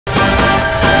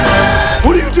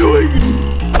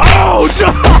Ouch!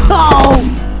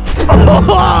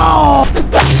 Oh!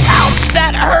 Ouch,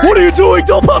 that hurt. What are you doing?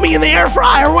 Don't put me in the air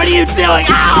fryer. What are you doing?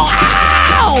 Ow!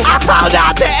 Ow! Oh,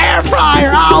 not the air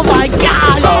fryer. Oh my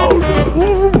gosh!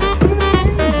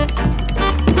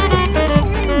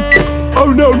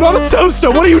 Oh no, not a toaster.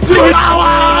 What are you doing?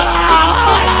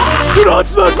 Do not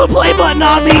smash the play button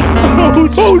on me.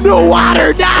 Oh no,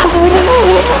 water! No!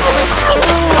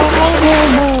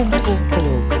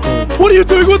 What are you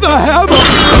doing with the hammer?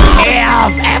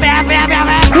 F.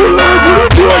 What are you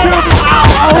doing?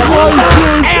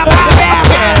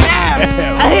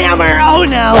 A hammer. Oh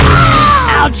no.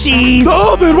 Ouchies. The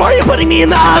oven! Why are you putting me in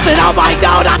the oven? Oh my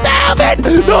god, not the oven!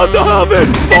 Not the oven!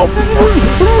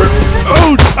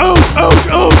 Ouch! Ouch! Ouch!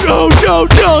 Ouch! Ouch!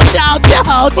 Ouch! Ouch!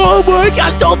 Ouch. Oh my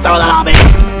gosh, don't throw that on me!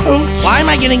 Ouch! Why am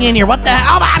I getting in here? What the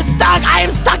hell? Oh, I'm stuck. I am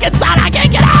stuck inside. I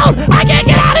can't get out. I can't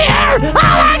get out of here. Oh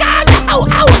my gosh. Ow,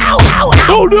 ow, ow, ow, ow.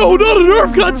 Oh no, not a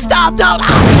Nerf gun! Stop! Don't!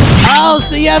 Oh,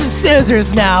 so you have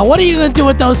scissors now. What are you gonna do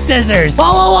with those scissors?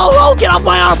 Whoa, whoa, whoa, whoa! Get off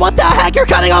my arm! What the heck? You're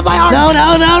cutting off my arm! No,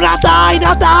 no, no, not the eye,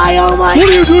 not the eye. Oh my. What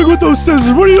are you doing with those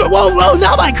scissors? What are you? Whoa, whoa,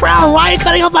 not my crown. Why are you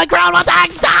cutting off my crown? What the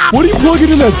heck? Stop! What are you plugging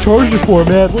in that charger for,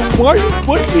 man? Why do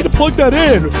you need to plug that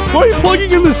in? Why are you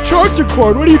plugging in this charger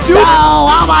cord? What are you doing?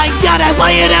 Oh my goodness, what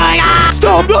are you doing? Ah!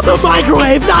 Stop! Not the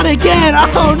microwave! Not again!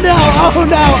 Oh no, oh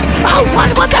no. Oh,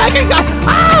 what the heck are you going?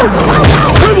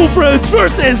 Oh, Rival Friends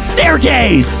versus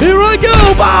staircase. Here I go!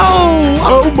 Bow!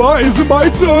 Oh my, is it my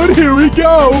turn? Here we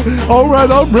go!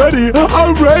 Alright, I'm ready!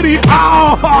 I'm ready!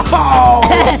 Oh!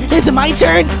 Is it my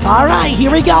turn? Alright, here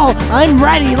we go. I'm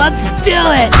ready. Let's do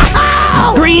it.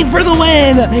 Ow! Green for the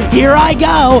win. Here I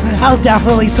go. I'll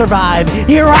definitely survive.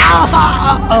 Here I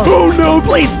Oh no,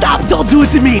 please stop! Don't do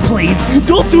it to me, please!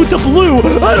 Don't do it to Blue!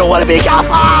 I don't want to be caught! I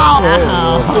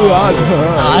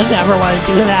never want to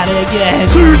do that again.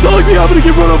 So you're telling me I'm gonna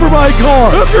get run over by a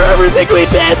car? After everything we've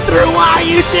been through, why are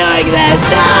you doing this?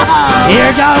 No!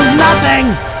 Here goes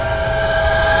nothing.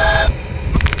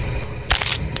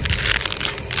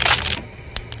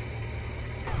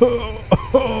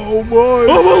 Oh my!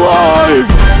 I'm alive!